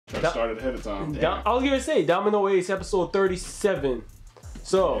I started ahead of time. I was gonna say Domino Ace episode 37.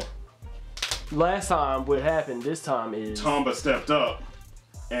 So last time what happened this time is Tomba stepped up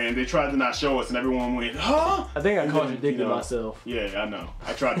and they tried to not show us and everyone went, huh? I think I And contradicted then, myself. Yeah, I know.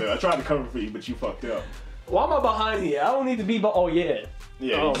 I tried to cover for you, but you fucked up. Why am I behind here? I don't need to be oh yeah.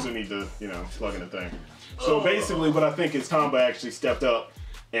 Yeah, you still need to, plug in the thing. So basically what I think is Tomba actually stepped up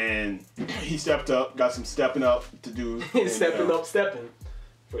and he stepped up, got some stepping up to do. Stepping.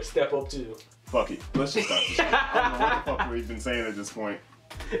 For a step up too. Fuck it. Let's just start this shit. I don't know what the fuck we've been saying at this point.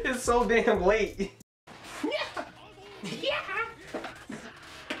 It's so damn late.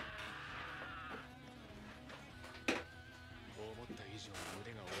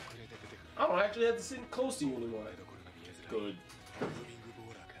 I don't actually have to sit close to you anymore. Good.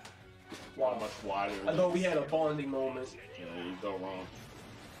 Wow. Much wider. I thought we had a bonding moment. Yeah, you go wrong.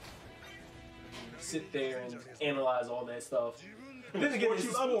 Sit there and analyze all that stuff. Then again, it's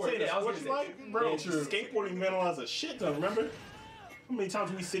What you like, bro? Yeah, true. Skateboarding vandalize a shit ton. Remember how many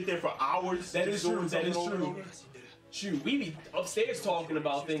times we sit there for hours? That is true. That is over and true. over? Shoot, we be upstairs talking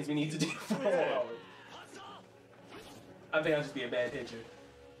about things we need to do for a while. I think I'll just be a bad pitcher.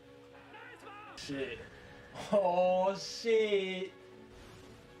 Shit. Oh shit.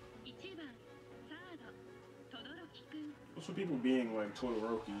 What's with people being like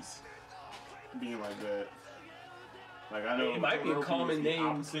Todorokis? Being like that. Like I know it might be a Todoroki common is the name,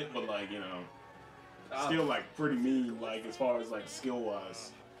 opposite, but like still like pretty mean. Like as far as like skill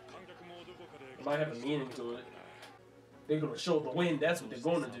wise. It might have a meaning to it. They're gonna show the wind. That's what they're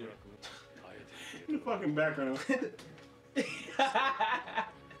gonna do. In the fucking background.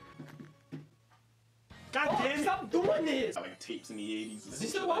 God damn it! Stop doing this! I like tapes in the 80s. Is he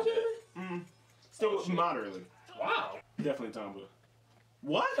still watching it? Mm-hmm. Still moderately. Wow. Definitely Tomba.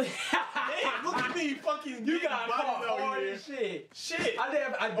 What? Damn, look at me fucking You got body caught out hard here. as shit. Shit. I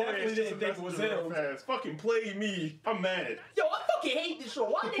definitely didn't think it was him. Fast. Fucking play me. I'm mad. Yo, I fucking hate this show.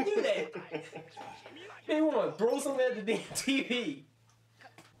 Why'd they do that? They wanna throw something at the damn TV.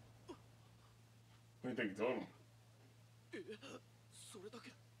 What do you think you told him?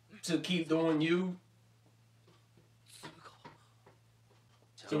 To keep doing you.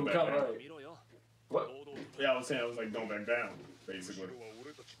 Don't back come down. right. What? Yeah, I was like, don't back down, basically.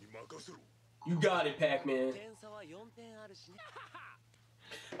 You got it, Pac-Man.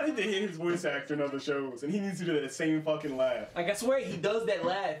 I think they hit his voice actor in other shows, and he needs to do that same fucking laugh. Like, I swear he does that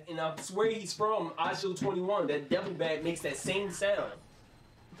laugh, and I swear he's from iShow 21. That devil bat makes that same sound.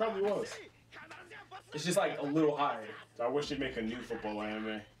 He probably was. It's just like a little higher. I wish they'd make a new football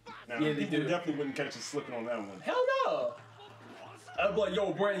anime. Now, Yeah, they people do. definitely wouldn't catch us slipping on that one. Hell no! I'd be like,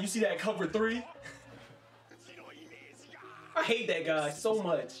 yo, Brandon, you see that cover 3? I hate that guy so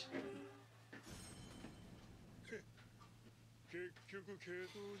much.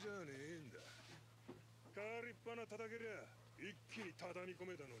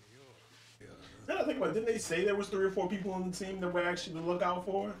 Now I think about it, didn't they say there was 3 or 4 people on the team that were actually to look out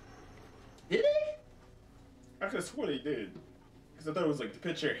for? Did they? I could have swore they did. Because I thought it was like the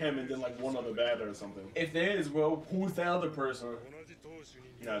picture of him and then like one other batter or something. If there is, well, who's the other person?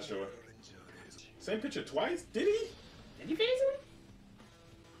 Not sure. Same picture twice? Did he? Did you face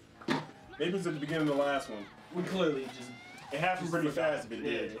him? Maybe it was at the beginning of the last one. We clearly just... It happened pretty fast, but it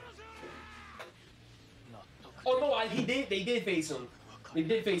did. Oh no, he did. They did face him. They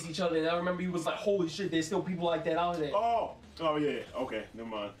did face each other, and I remember he was like, "Holy shit, there's still people like that out there." Oh yeah. Okay, never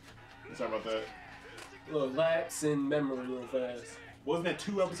mind. Sorry about that. Look, lapse in memory real fast. Wasn't that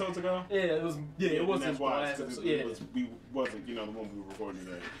 2 episodes ago? Yeah, it was. Yeah, it wasn't that's the why. last Because episode. it Yeah, wasn't the one we were recording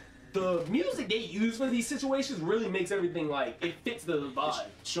today. the music they use for these situations really makes everything like it fits the vibe.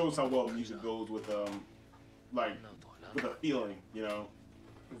 It shows how well music goes with like with a feeling, you know.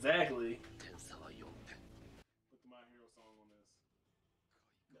 Exactly. Put the My Hero song on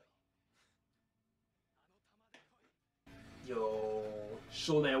this. Yo,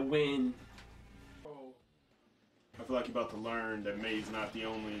 show that win. I feel like you're about to learn that May's not the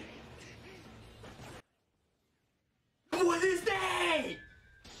only. What is that?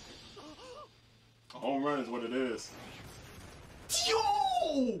 A home run is what it is.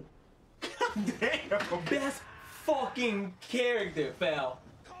 Yo! God damn! Best fucking character, pal.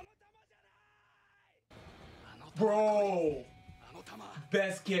 Bro!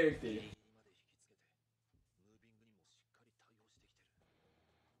 Best character.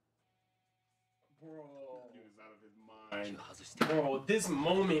 Bro. Dude is out of his mind. Bro, this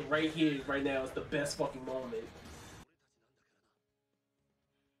moment right here, right now, is the best fucking moment.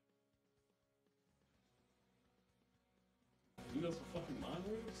 You guys are fucking mind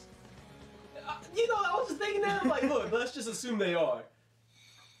readers? You know, I was just thinking that, I'm like, look, let's just assume they are.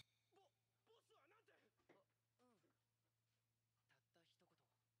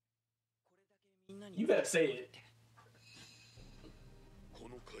 You better say it.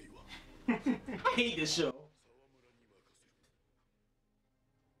 I hate this show.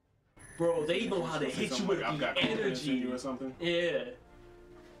 Bro, they know how to hit you with the energy or something. Yeah.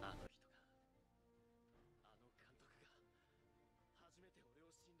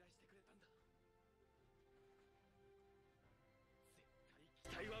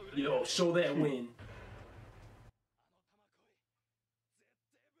 Yo, show that win.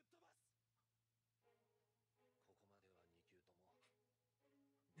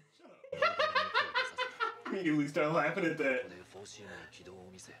 Shut up. Immediately start laughing at that.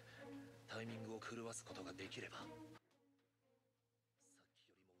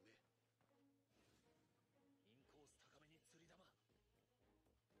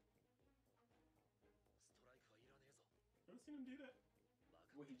 Ever seen him do that?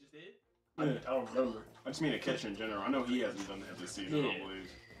 What he just did? Yeah. I don't remember. I just mean a catcher in general. I know he hasn't done that this season, I don't believe.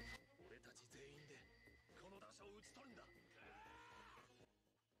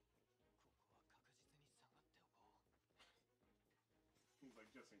 He's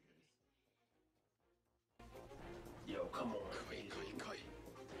like, just in case. Yo, come on.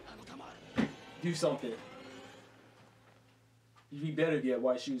 Do something. You'd be better if you had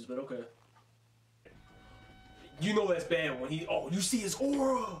white shoes, but okay. You know that's bad when he... Oh, you see his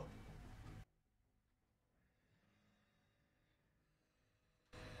aura!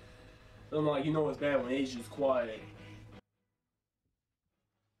 I'm like, you know it's bad when Asia's quiet.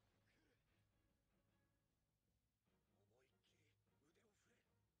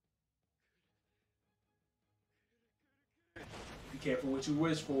 Be careful what you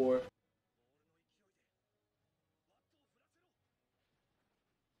wish for.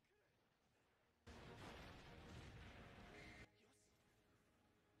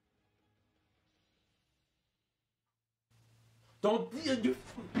 Don't... You,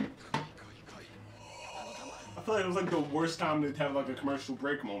 I feel like it was like the worst time to have like a commercial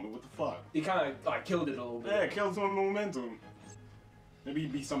break moment. What the fuck? they kind of like killed it a little bit. Yeah, it killed some momentum. Maybe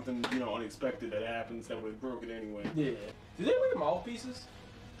it'd be something, you know, unexpected that happens that would have broke it anyway. Yeah. Did they wear mouthpieces?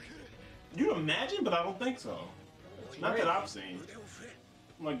 You'd imagine, but I don't think so. Not that I've seen.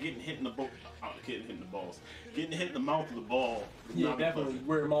 I'm like getting hit in the ball. Oh, getting hit in the balls. Getting hit in the mouth of the ball. Yeah, definitely.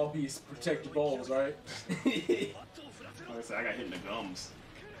 Wear a mouthpiece to protect your balls, right? Like I said, I got hit in the gums.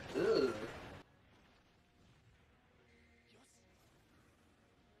 Ugh.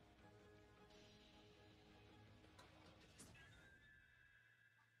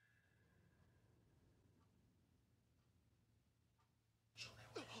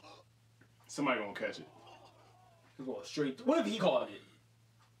 Somebody gonna catch it. He's going straight. What if he caught it?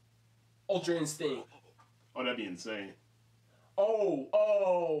 Ultra Instinct. Oh, that'd be insane.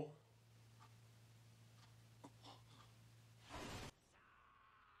 Oh.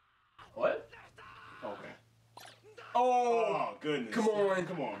 What? Okay. Oh. Oh, goodness. Come on.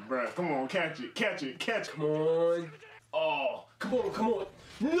 Come on, bruh. Come on, catch it. Catch it. Catch it. Come on. Oh. Come on.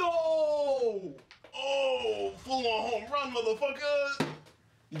 No. Oh, full on home run, motherfucker.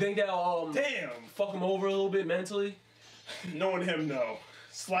 You think that'll Damn. fuck him over a little bit mentally? Knowing him, no.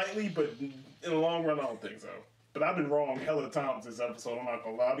 Slightly, but in the long run, I don't think so. But I've been wrong hella times this episode. I'm not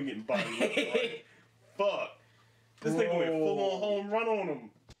gonna lie. I've been getting bodied left and right. Fuck. This nigga went full on home run on him.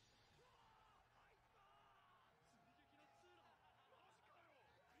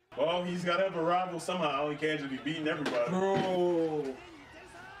 Well, he's gotta have a rival somehow. He can't just be beating everybody. Bro.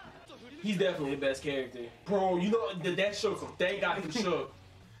 He's definitely the best character. Bro, you know, that shook him. That got him shook.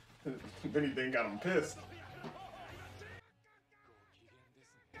 If anything, got him pissed.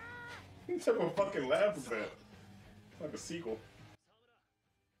 He's having a fucking laugh with that. It's like a sequel.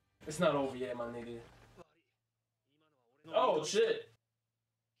 It's not over yet, my nigga. Oh, shit.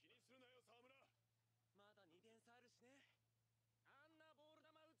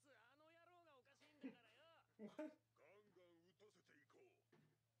 What?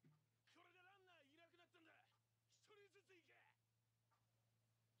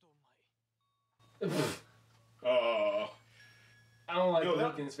 I don't like the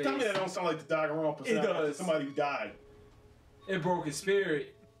look in his face. Tell me that don't sound like the Danganronpa It does. Somebody who died. It broke his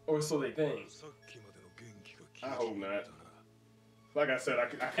spirit, or so they think. I hope not. Like I said, I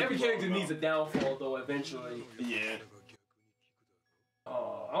Every character needs a downfall, though, eventually. Yeah.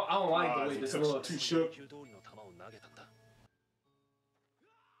 Oh, I don't like the way this looks. Too shook.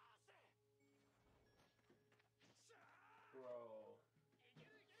 Bro.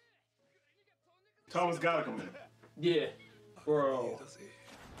 Thomas gotta come in. Yeah. Bro.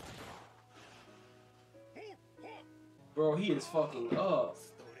 Bro, he is fucking up.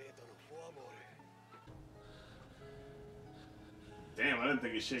 Damn, I didn't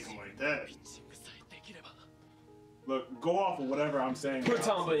think it'd shake him like that. Look, go off of whatever I'm saying. Put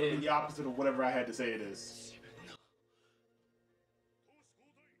Tomba in. The opposite of whatever I had to say it is.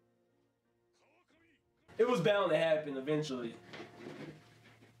 It was bound to happen eventually.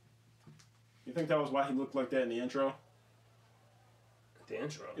 You think that was why he looked like that in the intro? The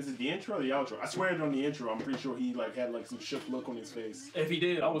intro. Is it the intro or the outro? I swear it on the intro. I'm pretty sure he like had like some shook look on his face. If he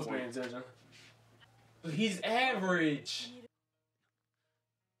did, I was paying attention. He's average.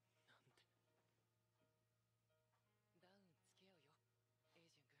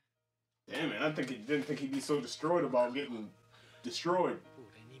 Damn, man, I didn't think he'd be so destroyed about getting destroyed.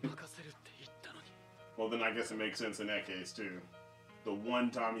 Well, then I guess it makes sense in that case, too. The one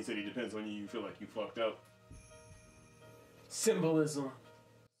time he said he depends on you, you feel like you fucked up. Symbolism.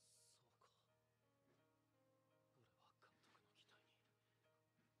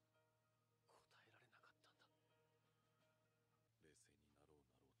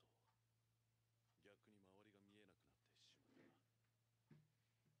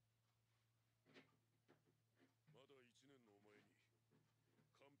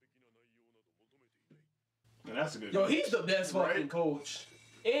 And that's a good. Yo, he's the best fucking coach,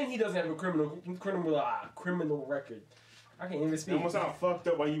 and he doesn't have a criminal record. I can't even speak. It almost sound fucked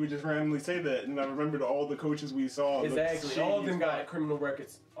up why you would just randomly say that, and I remembered all the coaches we saw. Exactly, all of them got criminal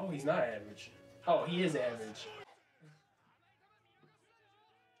records. Oh, he's not average. Oh, he is average.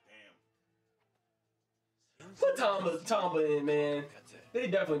 Damn. Put Tomba in, man. They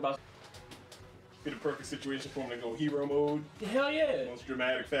definitely about to Be the perfect situation for him to go hero mode. hell yeah. Most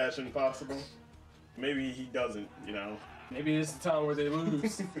dramatic fashion possible. Maybe he doesn't, you know. Maybe it's the time where they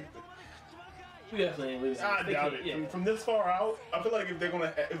lose. We definitely ain't losing. I doubt it. Yeah. From this far out, I feel like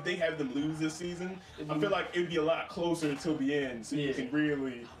if they have them lose this season, I feel like it'd be a lot closer until the end, so you can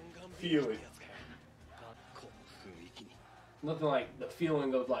really feel it. Nothing like the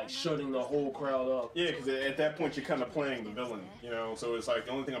feeling of like shutting the whole crowd up. Yeah, because at that point you're kind of playing the villain, you know. So it's like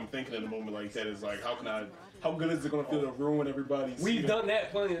the only thing I'm thinking in a moment like that is like, how good is it gonna feel to ruin everybody's? We've done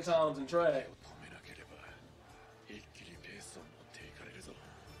that plenty of times in track.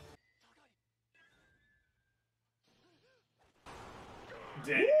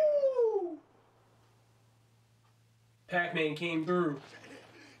 Damn. Woo! Pac-Man came through.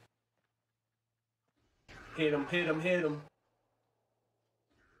 Hit him, hit him, hit him.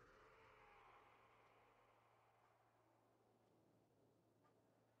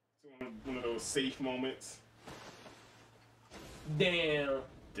 It's one of those safe moments. Damn.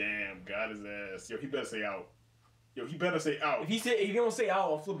 Damn, got his ass. Yo, he better say out. Yo, he better say out. If he don't say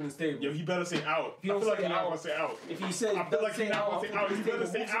out, I'm flipping his table. Yo, he better say out. If he don't I feel like say he's not out, gonna say out. If he said, I feel like he's not gonna say out. He better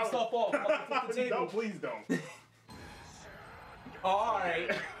say Move some out. stuff off. I'm gonna flip the table. No, please don't. All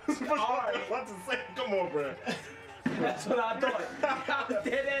right. All right. What to say? Come on, bro. That's what I thought.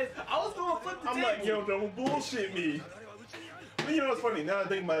 I was going to flip the table. I'm like, yo, don't bullshit me. But you know what's funny? Now I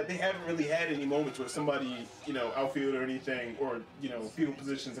think about it, they haven't really had any moments where somebody, you know, outfield or anything, or, you know, field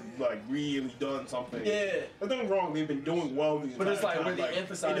positions have, like, really done something. Yeah. Nothing wrong. They've been doing well the entire But it's like time. where they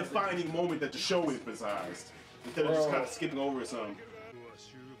emphasize a defining moment that the show emphasized. Instead of just kind of skipping over some.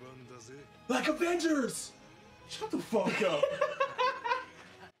 Like Avengers! Shut the fuck up.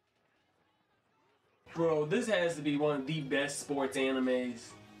 Bro, this has to be one of the best sports animes.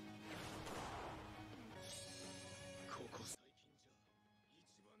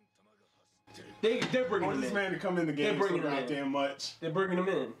 They're bringing him this in. man to come in the game so bringing him in. goddamn much. They're bringing him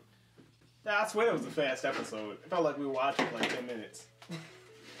in. I swear it was a fast episode. It felt like we were watching for like 10 minutes.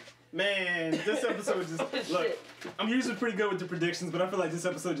 Man, this episode just look. I'm usually pretty good with the predictions, but I feel like this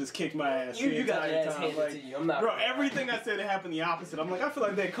episode just kicked my ass. You got your ass handed to you. I'm not. Bro, everything I said happened the opposite. I'm like, I feel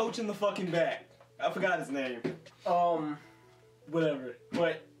like they're coaching the fucking back. I forgot his name. Whatever.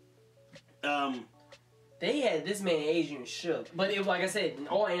 But they had this man Asian shook. But it, like I said, in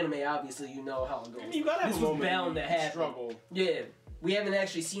all anime, obviously, you know how it goes. You gotta have this a was moment bound to happen. struggle. Yeah. We haven't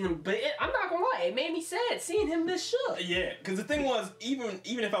actually seen him, but I'm not gonna lie, it made me sad seeing him this shook. Yeah, because the thing was, even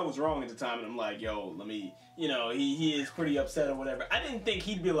if I was wrong at the time, and I'm like, yo, let me, you know, he is pretty upset or whatever. I didn't think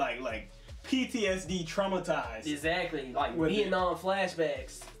he'd be like PTSD traumatized. Exactly, like Vietnam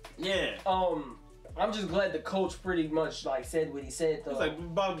flashbacks. Yeah. I'm just glad the coach pretty much like said what he said though. It's like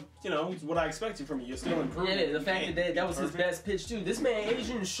about, you know, what I expected from you. You're still improving. Yeah, the fact that was his best pitch too. This man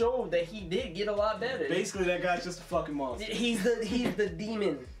Asian showed that he did get a lot better. Basically, that guy's just a fucking monster. He's the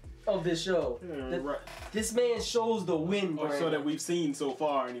demon of this show. Yeah, right. This man shows the win, Or so that we've seen so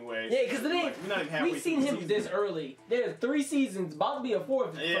far, anyway. Yeah, because we've seen him this early. There's 3 seasons, about to be a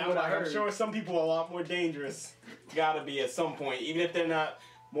 4th. Yeah, I'm sure some people are a lot more dangerous. Gotta be at some point, even if they're not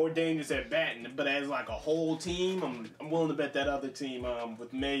more dangerous at batting. But as like a whole team, I'm willing to bet that other team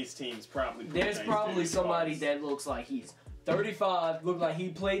with May's team is probably. There's probably somebody that looks like he's 35, looked like he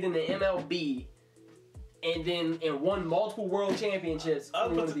played in the MLB, and then won multiple world championships. I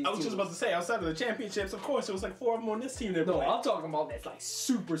was just about to say, outside of the championships, of course, it was like 4 of them on this team that played. I'm talking about that's like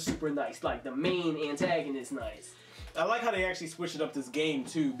super, super nice, like the main antagonist nice. I like how they actually switched it up this game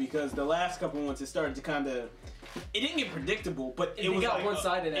too, because the last couple ones it started to kind of. It didn't get predictable, but it was got like,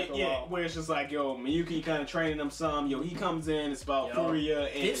 one-sided after a while. Where it's just like, yo, Miyuki kind of training them some. Yo, he comes in, it's about Furia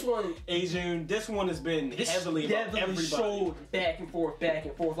and Ajun. This one has been heavily about everybody. Showed back and forth,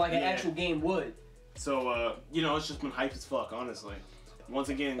 like an actual game would. So, it's just been hype as fuck, honestly. Once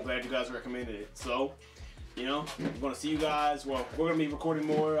again, glad you guys recommended it. So, we're going to see you guys. Well, we're going to be recording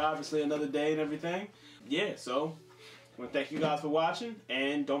more, obviously, another day and everything. Yeah, so, I want to thank you guys for watching.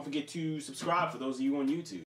 And don't forget to subscribe for those of you on YouTube.